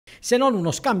Se non uno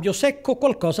scambio secco,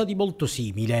 qualcosa di molto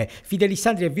simile. Fidelis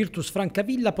Andria e Virtus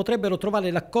Francavilla potrebbero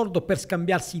trovare l'accordo per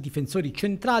scambiarsi i difensori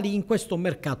centrali in questo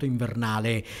mercato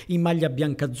invernale. In maglia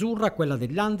bianca-azzurra, quella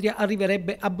dell'Andria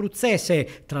arriverebbe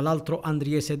abruzzese, tra l'altro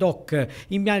andriese doc.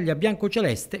 In maglia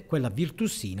bianco-celeste, quella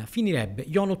virtussina, finirebbe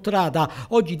Jonut Rada,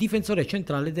 oggi difensore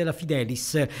centrale della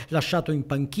Fidelis, lasciato in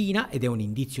panchina, ed è un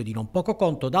indizio di non poco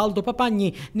conto, da Aldo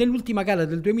Papagni nell'ultima gara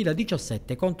del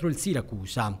 2017 contro il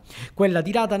Siracusa. Quella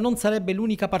di Rada non sarebbe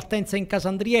l'unica partenza in casa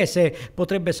andriese,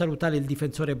 potrebbe salutare il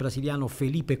difensore brasiliano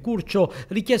Felipe Curcio,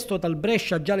 richiesto dal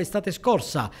Brescia già l'estate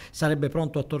scorsa. Sarebbe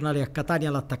pronto a tornare a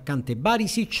Catania l'attaccante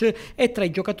Barisic e tra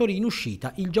i giocatori in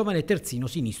uscita il giovane terzino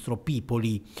sinistro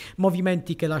Pipoli.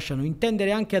 Movimenti che lasciano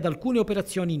intendere anche ad alcune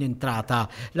operazioni in entrata.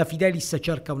 La Fidelis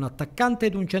cerca un attaccante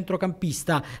ed un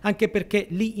centrocampista, anche perché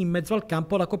lì in mezzo al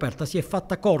campo la coperta si è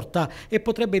fatta corta e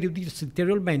potrebbe ridurirsi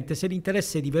ulteriormente se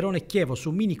l'interesse di Verona e Chievo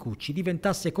su Minicucci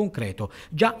diventasse concreto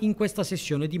già in questa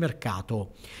sessione di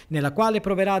mercato, nella quale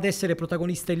proverà ad essere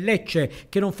protagonista il Lecce,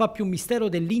 che non fa più mistero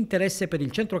dell'interesse per il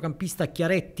centrocampista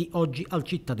Chiaretti oggi al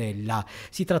Cittadella.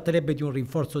 Si tratterebbe di un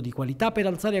rinforzo di qualità per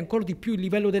alzare ancora di più il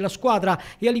livello della squadra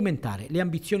e alimentare le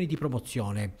ambizioni di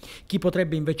promozione. Chi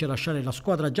potrebbe invece lasciare la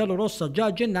squadra giallorossa già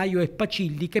a gennaio è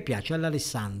Pacilli, che piace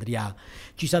all'Alessandria.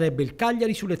 Ci sarebbe il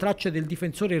Cagliari sulle tracce del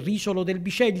difensore Risolo del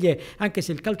Biceglie, anche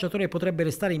se il calciatore potrebbe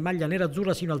restare in maglia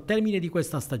nerazzurra sino al termine di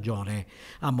questa stagione.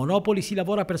 A Monopoli si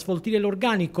lavora per sfoltire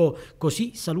l'organico,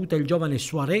 così saluta il giovane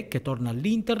Soiré che torna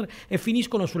all'Inter e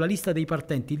finiscono sulla lista dei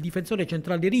partenti il difensore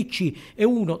centrale Ricci e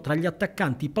uno tra gli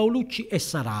attaccanti Paolucci e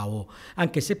Sarao,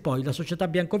 anche se poi la società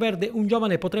biancoverde un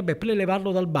giovane potrebbe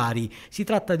prelevarlo dal Bari. Si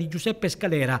tratta di Giuseppe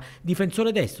Scalera,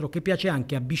 difensore destro che piace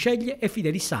anche a Biceglie e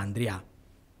Fidelis Andria.